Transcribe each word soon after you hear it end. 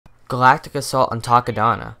Galactic Assault on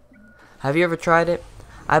Takodana. Have you ever tried it?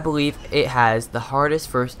 I believe it has the hardest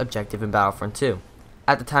first objective in Battlefront 2.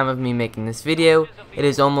 At the time of me making this video, it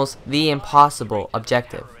is almost the impossible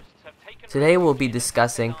objective. Today we'll be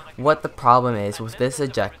discussing what the problem is with this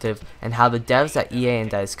objective and how the devs at EA and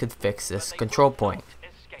DICE could fix this control point.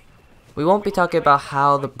 We won't be talking about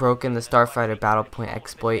how broken the Starfighter battle point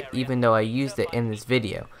exploit, even though I used it in this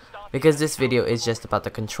video, because this video is just about the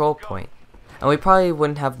control point, and we probably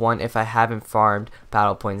wouldn't have one if I haven't farmed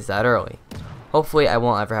battle points that early. Hopefully I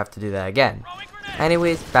won't ever have to do that again.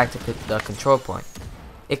 Anyways, back to the control point.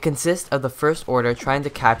 It consists of the First Order trying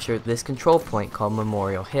to capture this control point called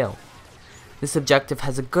Memorial Hill. This objective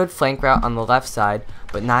has a good flank route on the left side,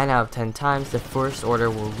 but 9 out of 10 times the First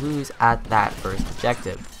Order will lose at that first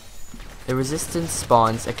objective. The resistance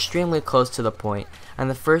spawns extremely close to the point, and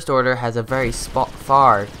the First Order has a very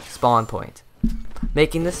far spawn point,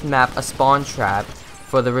 making this map a spawn trap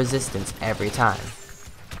for the resistance every time.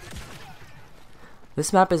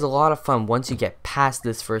 This map is a lot of fun once you get past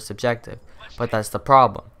this first objective, but that's the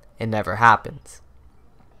problem, it never happens.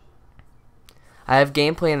 I have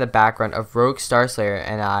gameplay in the background of Rogue Starslayer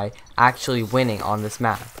and I actually winning on this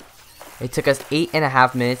map. It took us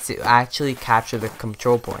 8.5 minutes to actually capture the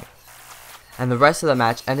control point, and the rest of the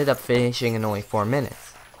match ended up finishing in only 4 minutes.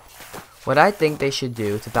 What I think they should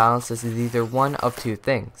do to balance this is either one of two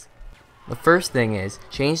things. The first thing is,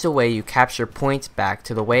 change the way you capture points back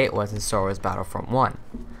to the way it was in Star Wars Battlefront 1.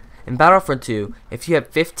 In Battlefront 2, if you have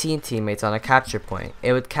 15 teammates on a capture point,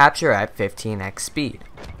 it would capture at 15x speed.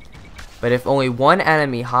 But if only one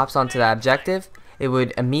enemy hops onto that objective, it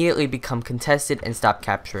would immediately become contested and stop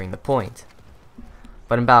capturing the point.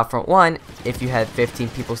 But in Battlefront 1, if you had 15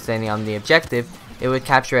 people standing on the objective, it would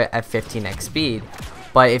capture it at 15x speed.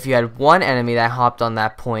 But if you had one enemy that hopped on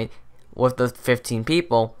that point with the 15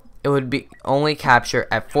 people, it would only capture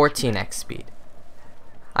at 14x speed.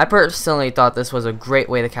 I personally thought this was a great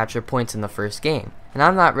way to capture points in the first game, and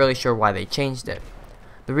I'm not really sure why they changed it.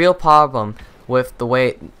 The real problem with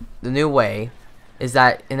the new way is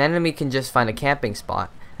that an enemy can just find a camping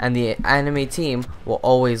spot, and the enemy team will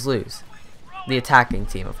always lose. The attacking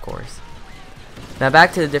team, of course. Now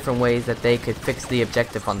back to the different ways that they could fix the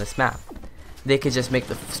objective on this map. They could just make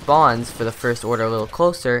the spawns for the First Order a little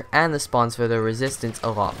closer and the spawns for the Resistance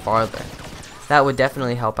a lot farther. That would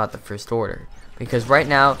definitely help out the First Order, because right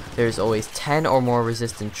now there's always 10 or more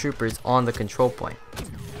Resistance troopers on the control point.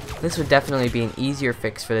 This would definitely be an easier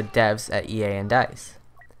fix for the devs at EA and DICE.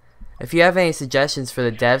 If you have any suggestions for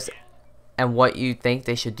the devs and what you think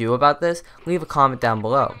they should do about this, leave a comment down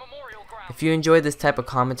below. If you enjoyed this type of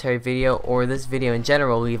commentary video or this video in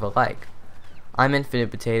general, leave a like. I'm Infinite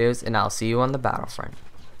Potatoes, and I'll see you on the Battlefront.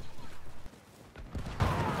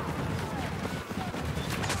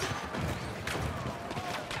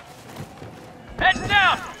 Heads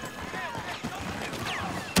down!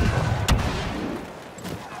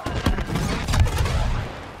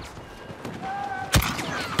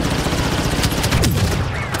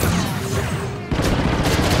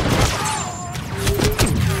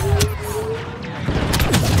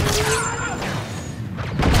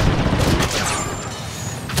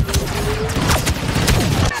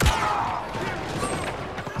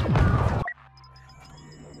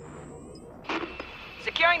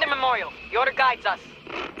 Securing the memorial. The order guides us.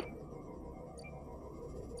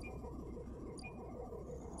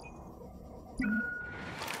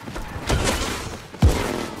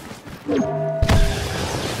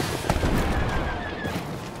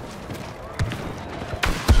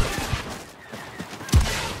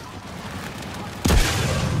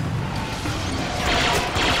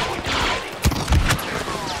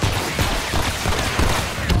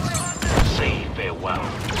 Say farewell.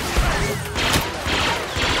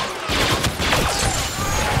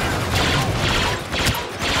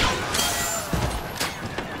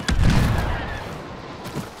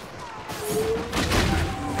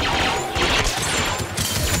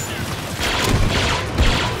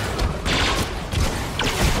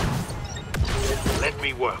 Let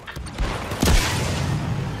me work.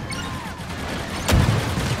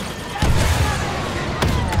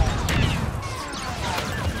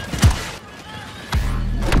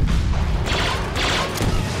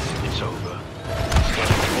 It's over.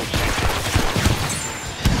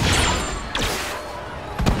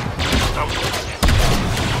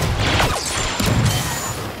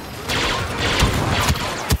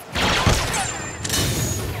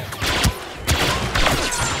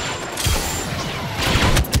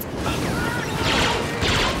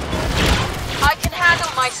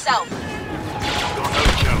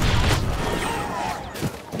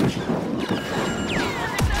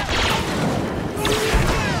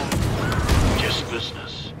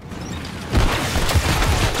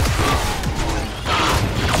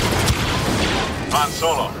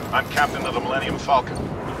 I'm captain of the Millennium Falcon. Go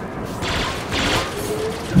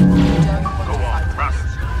on, run.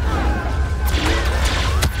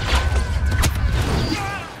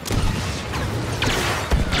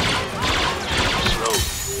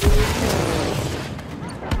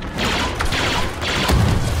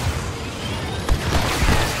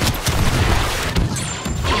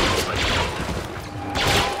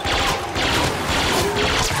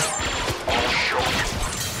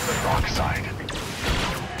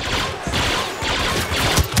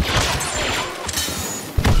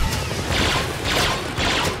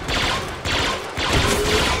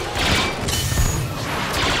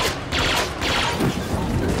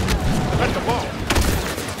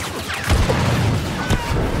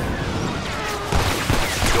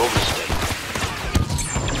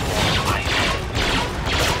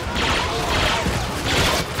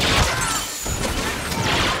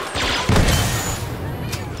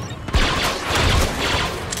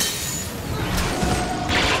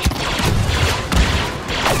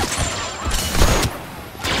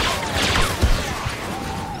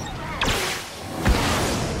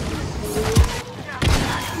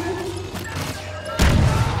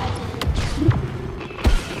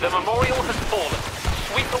 The memorial has fallen.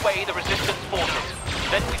 Sweep away the resistance forces.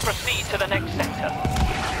 Then we proceed to the next sector.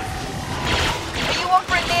 Are you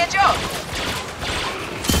offering me a job?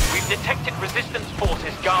 We've detected resistance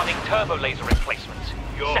forces guarding turbo laser emplacements.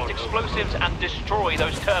 Set explosives and destroy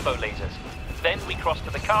those turbo lasers. Then we cross to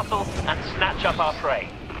the castle and snatch up our prey.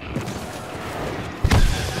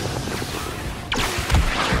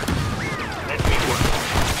 Let me work.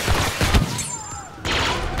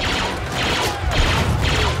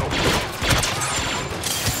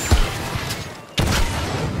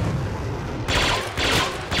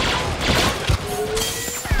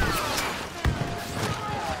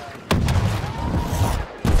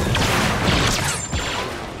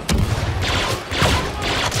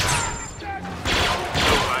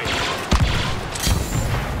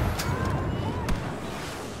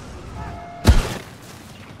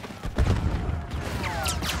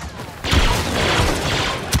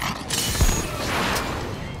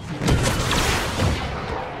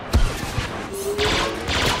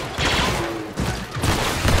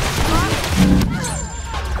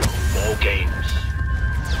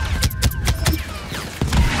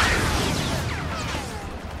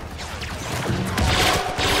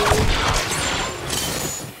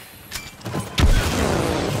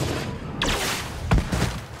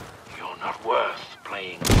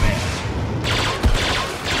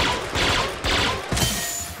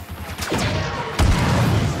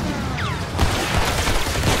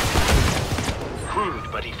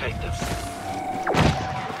 But effective.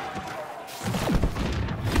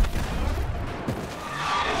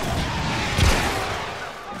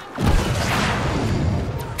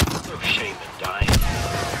 No shame in dying.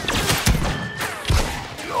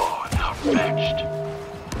 You're outmatched.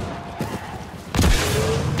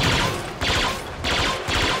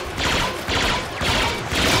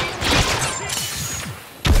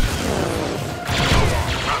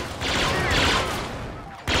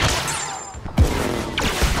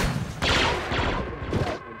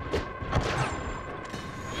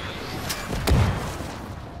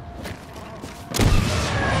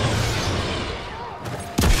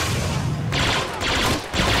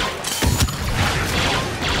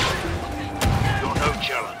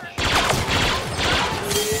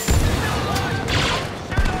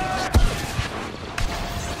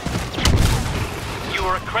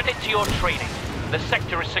 Credit to your training. The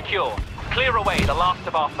sector is secure. Clear away the last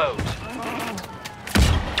of our foes.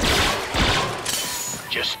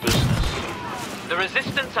 Just business. The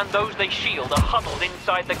Resistance and those they shield are huddled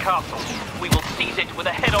inside the castle. We will seize it with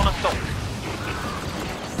a head-on assault.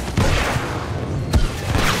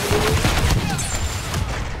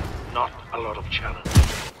 Not a lot of challenge.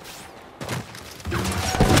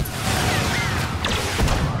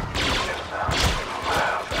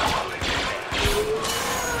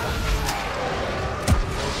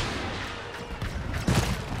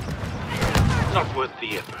 Not worth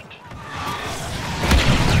the effort.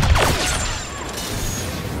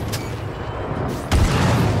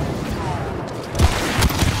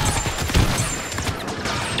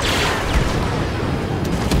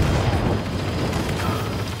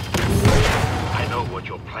 I know what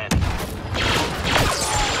you're planning.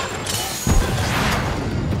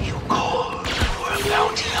 You called for a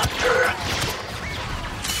bounty hunter.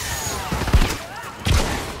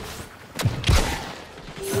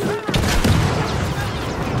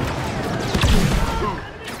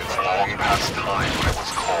 Past time I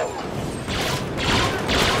was called.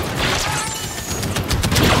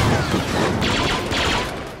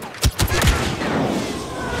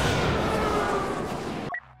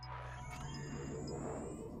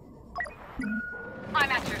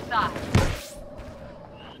 I'm at your side.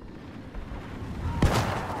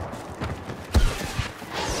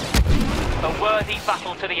 A worthy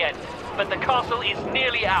battle to the end, but the castle is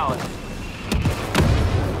nearly ours.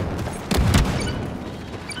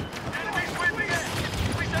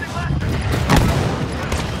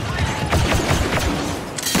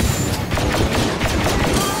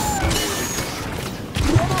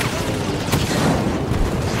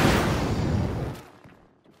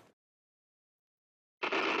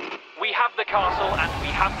 We have the castle and we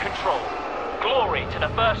have control. Glory to the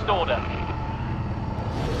First Order.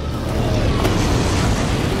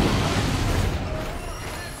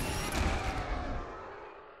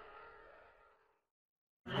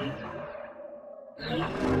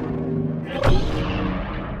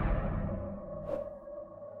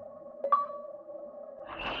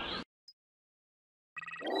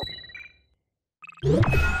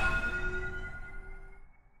 You